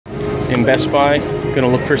in Best Buy. Gonna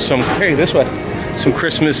look for some, hey, this way, some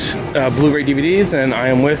Christmas Blu-ray DVDs, and I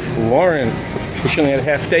am with Lauren. We only had a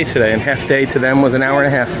half day today, and half day to them was an hour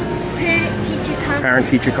and a half.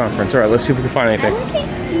 Parent-teacher conference. All right, let's see if we can find anything.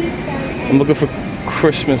 I'm looking for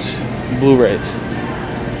Christmas Blu-rays.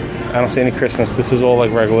 I don't see any Christmas. This is all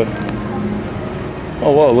like regular.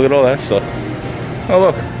 Oh, whoa, look at all that stuff. Oh,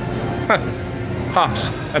 look. Huh. Pops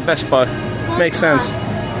at Best Buy. Makes sense.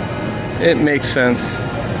 It makes sense.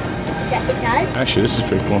 It does? Actually, this is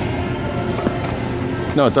pretty cool.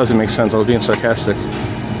 No, it doesn't make sense. I was being sarcastic.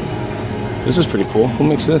 This is pretty cool. Who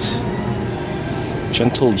makes this?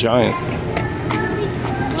 Gentle Giant.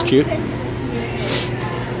 It's cute.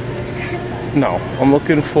 No, I'm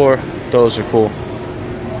looking for, those are cool.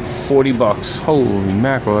 40 bucks. Holy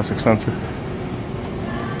mackerel, that's expensive.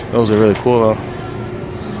 Those are really cool though.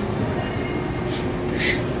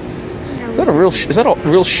 Is that a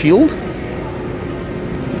real shield?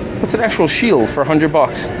 What's an actual shield for 100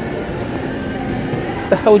 bucks? What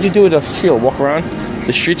the hell would you do with a shield? Walk around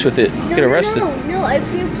the streets with it? Get arrested. No,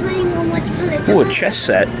 if you're playing on what's called a... Ooh, a chess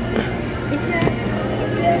set. If you're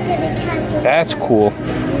getting cast... That's cool.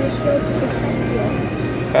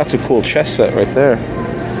 That's a cool chess set right there.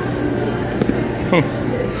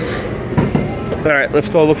 Alright, let's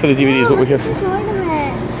go look for the DVDs. What we're here for.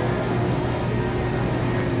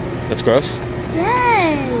 That's gross?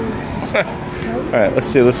 Yes. Alright, let's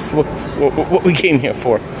see. Let's look what we came here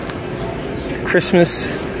for.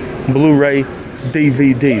 Christmas Blu-ray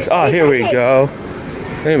DVDs. Ah, here we go.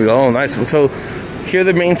 There we go. Oh, nice. So, here are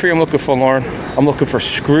the main three I'm looking for, Lauren. I'm looking for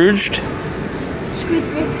Scrooged.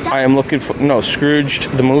 I am looking for, no, Scrooged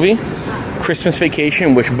the movie. Christmas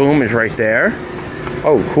Vacation, which boom is right there.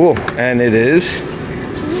 Oh, cool. And it is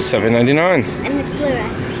 $7.99. And it's Blu-ray.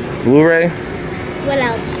 Blu-ray. What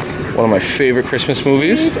else? One of my favorite Christmas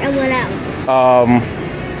movies. And what else?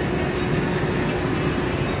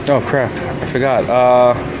 Oh crap, I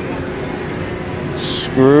forgot.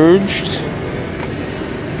 Scrooged.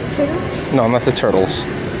 Turtles? No, not the Turtles.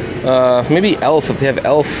 Maybe Elf, if they have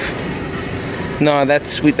Elf. No, that's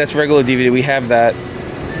sweet. That's regular DVD. We have that.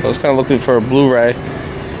 I was kind of looking for a Blu-ray.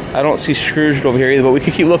 I don't see Scrooged over here either, but we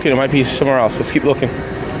could keep looking. It might be somewhere else. Let's keep looking.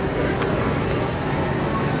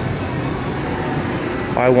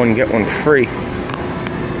 Buy one, get one free.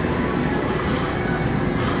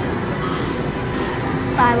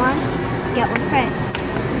 Buy one, get one free.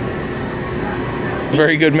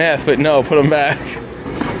 Very good math, but no, put them back.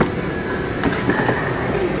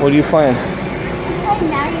 What are you playing?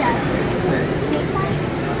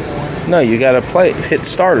 No, you gotta play, hit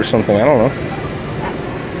start or something. I don't know.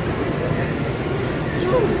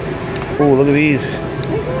 Oh, look at these.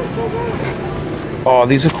 Oh,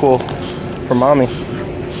 these are cool for mommy.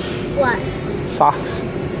 What? Socks.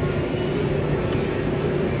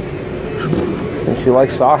 Since she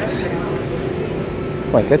likes socks,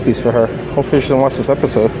 might get these for her. Hopefully she doesn't watch this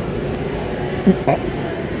episode.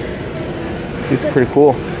 These are pretty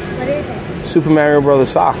cool. What is it? Super Mario Brothers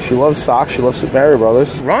socks. She loves socks. She loves Super Mario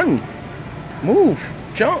Brothers. Run! Move!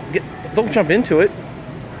 Jump! Don't jump into it.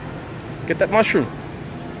 Get that mushroom.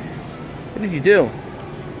 What did you do?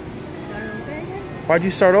 Why'd you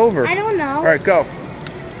start over? I don't know. Alright, go.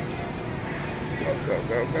 Go, go,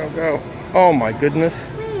 go, go, go. Oh my goodness.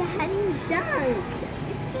 Wait, how do you dunk?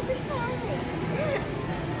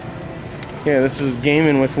 Yeah, this is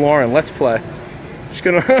gaming with Lauren. Let's play. Just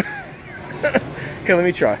gonna... Okay, let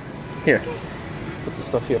me try. Here. Put this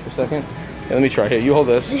stuff here for a second. Yeah, let me try. Here, you hold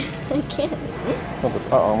this. I can't. Hold this.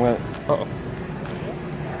 Uh-oh, I'm gonna... Uh-oh.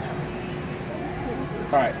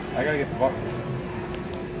 Alright, I gotta get the buttons.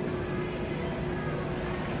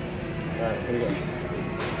 Alright, here we go.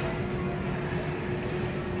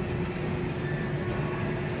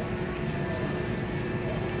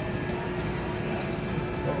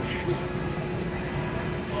 Oh, shoot.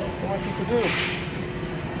 What am I supposed to do?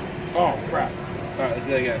 Oh, crap. Alright, let's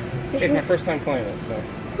do it again. Hey, it's my first time playing it, so...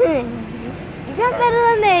 You got better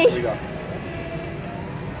than me. Here we go.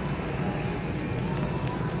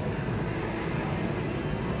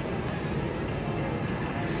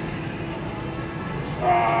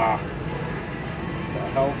 Ah. What the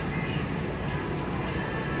hell?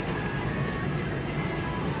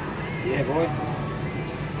 Yeah, boy.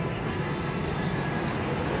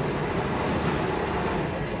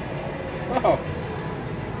 Oh.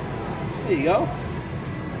 There you go.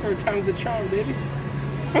 Third time's a charm, baby.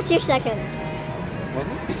 That's your second. Was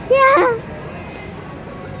it? Yeah.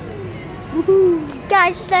 Woohoo.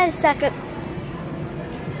 Guys, just had a second.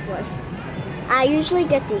 I usually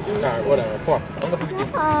get the easy. Alright, whatever. Come on. I'm looking at you.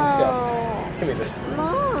 Let's go. Give me this.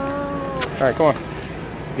 Mom. Alright, come on.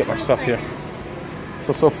 Get my stuff here.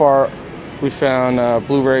 So far, We found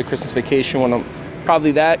Blu-ray Christmas Vacation,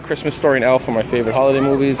 probably that, Christmas Story and Elf are my favorite holiday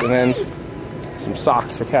movies, and then some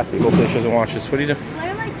socks for Kathy. Hopefully she doesn't watch this. What are you doing? What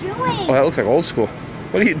am I doing? Oh, that looks like old school.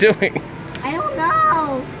 What are you doing? I don't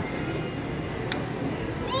know.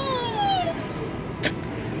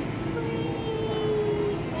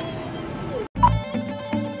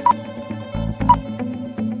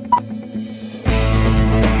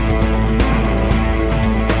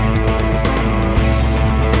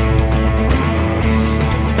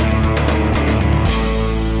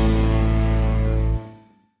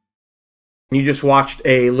 You just watched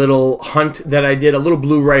a little hunt that I did, a little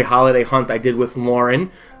Blu-ray holiday hunt I did with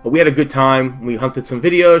Lauren. We had a good time. We hunted some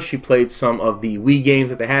videos. She played some of the Wii games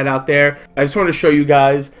that they had out there. I just wanted to show you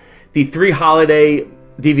guys the 3 holiday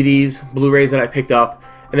DVDs, Blu-rays that I picked up,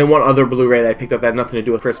 and then one other Blu-ray that I picked up that had nothing to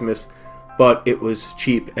do with Christmas, but it was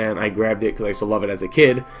cheap and I grabbed it because I used to love it as a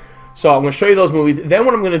kid. So I'm going to show you those movies. Then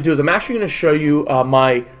what I'm going to do is I'm actually going to show you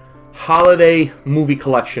my holiday movie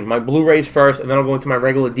collection, my Blu-rays first, and then I'll go into my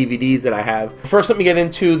regular DVDs that I have. First, let me get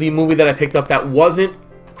into the movie that I picked up that wasn't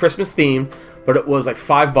Christmas themed, but it was like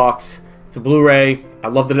 $5. It's a Blu-ray. I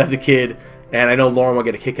loved it as a kid, and I know Lauren will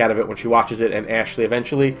get a kick out of it when she watches it, and Ashley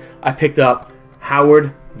eventually. I picked up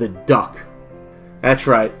Howard the Duck. That's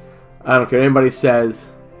right. I don't care what anybody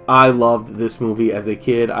says. I loved this movie as a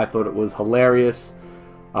kid. I thought it was hilarious.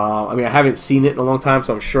 I mean, I haven't seen it in a long time,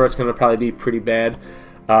 so I'm sure it's going to probably be pretty bad.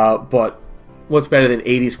 But what's better than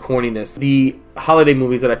 80s corniness? The holiday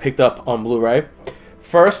movies that I picked up on Blu-ray.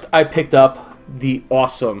 First, I picked up the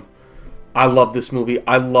awesome. I love this movie.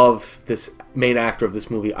 I love this main actor of this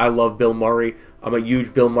movie. I love Bill Murray. I'm a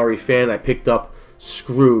huge Bill Murray fan. I picked up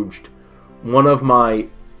Scrooged, one of my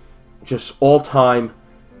just all-time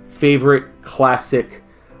favorite classic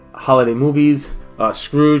holiday movies.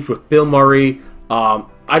 Scrooged with Bill Murray.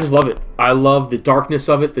 I just love it. I love the darkness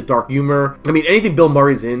of it, the dark humor. I mean, anything Bill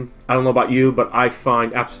Murray's in, I don't know about you, but I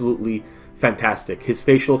find absolutely fantastic. His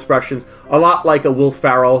facial expressions, a lot like a Will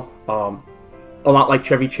Ferrell, a lot like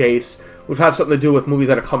Chevy Chase, which have something to do with movies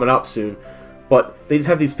that are coming up soon. But they just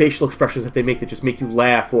have these facial expressions that they make that just make you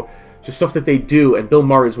laugh, or just stuff that they do. And Bill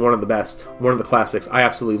Murray is one of the best, one of the classics. I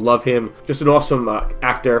absolutely love him. Just an awesome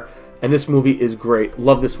actor. And this movie is great.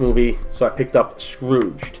 Love this movie. So I picked up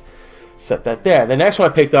Scrooged. Set that there. The next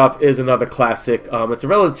one I picked up is another classic. It's a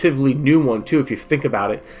relatively new one too, if you think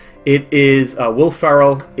about it. It is Will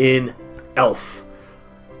Ferrell in Elf.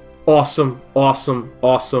 Awesome, awesome,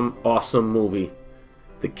 awesome, awesome movie.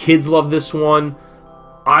 The kids love this one.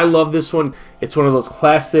 I love this one. It's one of those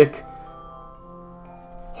classic,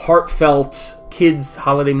 heartfelt kids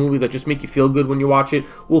holiday movies that just make you feel good when you watch it.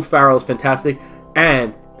 Will Ferrell is fantastic,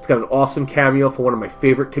 and it's got an awesome cameo for one of my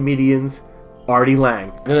favorite comedians, Artie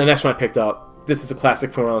Lang. And then the next one I picked up, this is a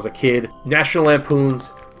classic from when I was a kid, National Lampoon's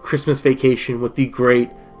Christmas Vacation with the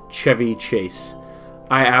great Chevy Chase.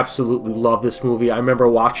 I absolutely love this movie. I remember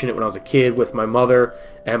watching it when I was a kid with my mother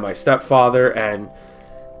and my stepfather, and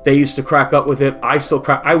they used to crack up with it. I still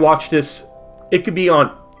crack. I watch this. It could be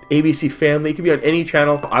on ABC Family. It could be on any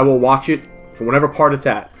channel. I will watch it from whatever part it's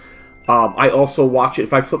at. I also watch it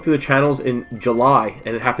if I flip through the channels in July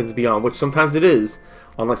and it happens to be on, which sometimes it is,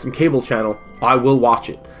 on like some cable channel, I will watch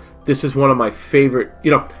it. This is one of my favorite,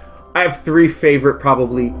 I have 3 favorite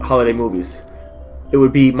probably holiday movies. It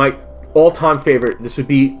would be my all-time favorite. This would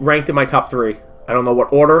be ranked in my top 3. I don't know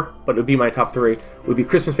what order, but it would be my top 3. It would be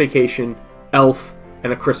Christmas Vacation, Elf,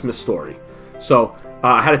 and A Christmas Story. So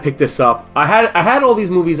I had to pick this up. I had all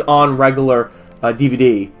these movies on regular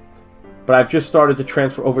DVD, but I've just started to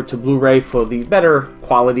transfer over to Blu-ray for the better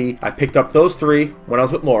quality. I picked up those 3 when I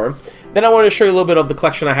was with Lauren. Then I wanted to show you a little bit of the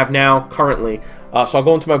collection I have now, currently. So I'll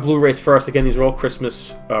go into my Blu-rays first. Again, these are all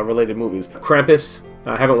Christmas-related movies. Krampus,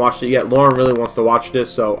 I haven't watched it yet. Lauren really wants to watch this,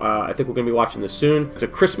 so I think we're going to be watching this soon. It's a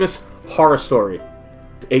Christmas horror story.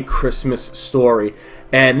 A Christmas Story.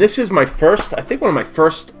 And this is my first, I think one of my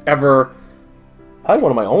first ever, probably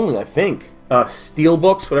one of my only, I think, steel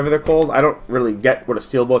books, whatever they're called. I don't really get what a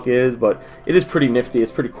steel book is, but it is pretty nifty.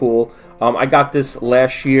 It's pretty cool. I got this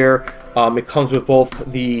last year. It comes with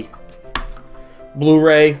both the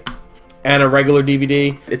Blu-ray and a regular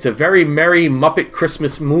DVD. It's a very merry Muppet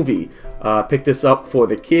Christmas movie. Picked this up for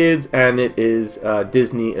the kids, and it is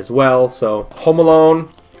Disney as well. So Home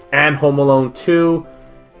Alone and Home Alone 2.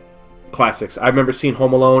 Classics. I remember seeing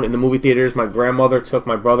Home Alone in the movie theaters. My grandmother took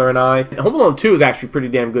my brother and I. And Home Alone 2 is actually pretty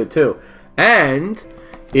damn good too. And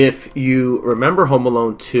if you remember Home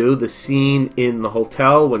Alone 2, the scene in the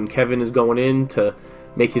hotel when Kevin is going in to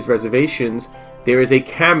make his reservations, there is a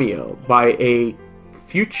cameo by a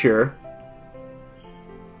future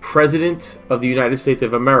President of the United States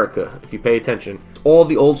of America, if you pay attention. all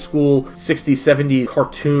the old school 60s, 70s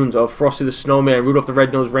cartoons of Frosty the Snowman, Rudolph the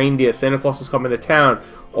Red-Nosed Reindeer, Santa Claus is Coming to Town.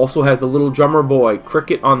 Also has the Little Drummer Boy,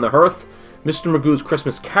 Cricket on the Hearth, Mr. Magoo's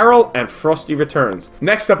Christmas Carol, and Frosty Returns.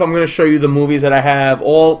 Next up, I'm going to show you the movies that I have,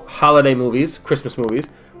 all holiday movies, Christmas movies,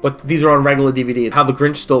 but these are on regular DVD. How the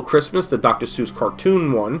Grinch Stole Christmas, the Dr. Seuss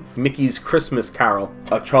cartoon one, Mickey's Christmas Carol,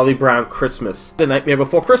 A Charlie Brown Christmas, The Nightmare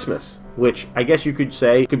Before Christmas, which I guess you could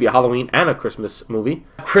say could be a Halloween and a Christmas movie.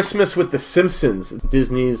 Christmas with the Simpsons,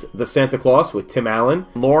 Disney's The Santa Claus with Tim Allen.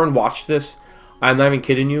 Lauren watched this, I'm not even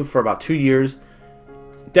kidding you, for about 2 years.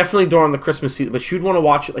 Definitely during the Christmas season, but she'd want to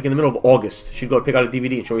watch it like in the middle of August. She'd go pick out a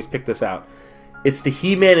DVD and she'd always pick this out. It's the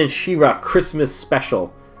He-Man and She-Ra Christmas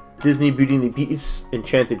Special. Disney Beauty and the Beast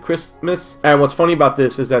Enchanted Christmas. And what's funny about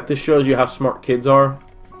this is that this shows you how smart kids are.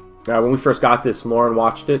 When we first got this, Lauren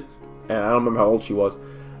watched it, and I don't remember how old she was.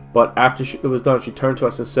 But after it was done, she turned to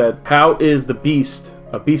us and said, "How is the Beast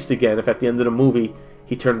a beast again if at the end of the movie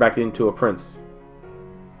he turned back into a prince?"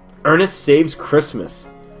 Ernest Saves Christmas.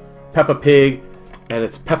 Peppa Pig, and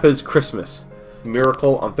it's Peppa's Christmas.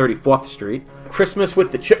 Miracle on 34th Street. Christmas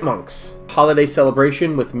with the Chipmunks. Holiday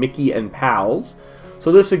Celebration with Mickey and Pals.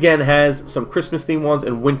 So this again has some Christmas themed ones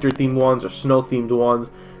and winter themed ones or snow themed ones.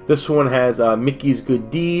 This one has Mickey's Good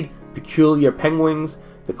Deed, Peculiar Penguins,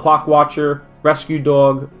 The Clock Watcher, Rescue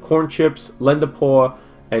Dog, Corn Chips, Lend a Paw,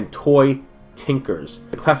 and Toy Tinkers.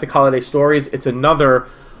 The Classic Holiday Stories, it's another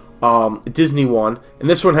Disney one, and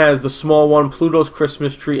this one has the small one, Pluto's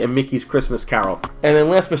Christmas Tree, and Mickey's Christmas Carol. And then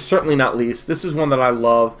last but certainly not least, this is one that I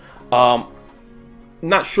love.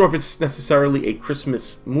 Not sure if it's necessarily a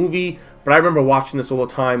Christmas movie, but I remember watching this all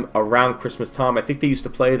the time around Christmas time. I think they used to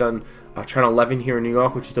play it on Channel 11 here in New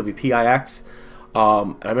York, which is WPIX.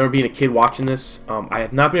 And I remember being a kid watching this. I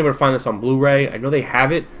have not been able to find this on Blu-ray. I know they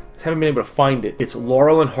have it, I just haven't been able to find it. It's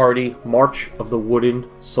Laurel and Hardy, March of the Wooden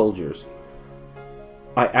Soldiers.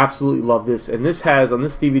 I absolutely love this, and this has, on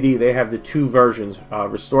this DVD, they have the two versions,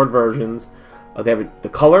 restored versions. They have the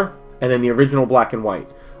color, and then the original black and white.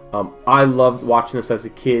 I loved watching this as a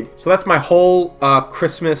kid. So that's my whole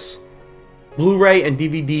Christmas Blu-ray and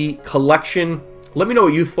DVD collection. Let me know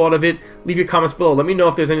what you thought of it. Leave your comments below. Let me know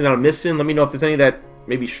if there's any that I'm missing. Let me know if there's any that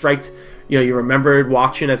maybe striked, you remembered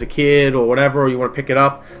watching as a kid or whatever, or you want to pick it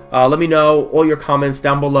up. Let me know all your comments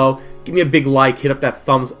down below. Give me a big like, hit up that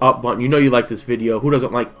thumbs up button. You know you like this video. Who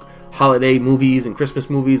doesn't like holiday movies and Christmas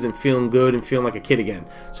movies and feeling good and feeling like a kid again?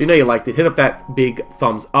 So you know you liked it. Hit up that big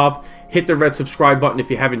thumbs up. Hit the red subscribe button if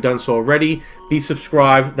you haven't done so already. Be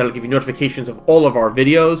subscribed. That'll give you notifications of all of our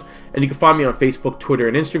videos. And you can find me on Facebook, Twitter,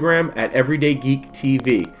 and Instagram at Everyday Geek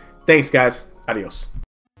TV. Thanks, guys. Adios.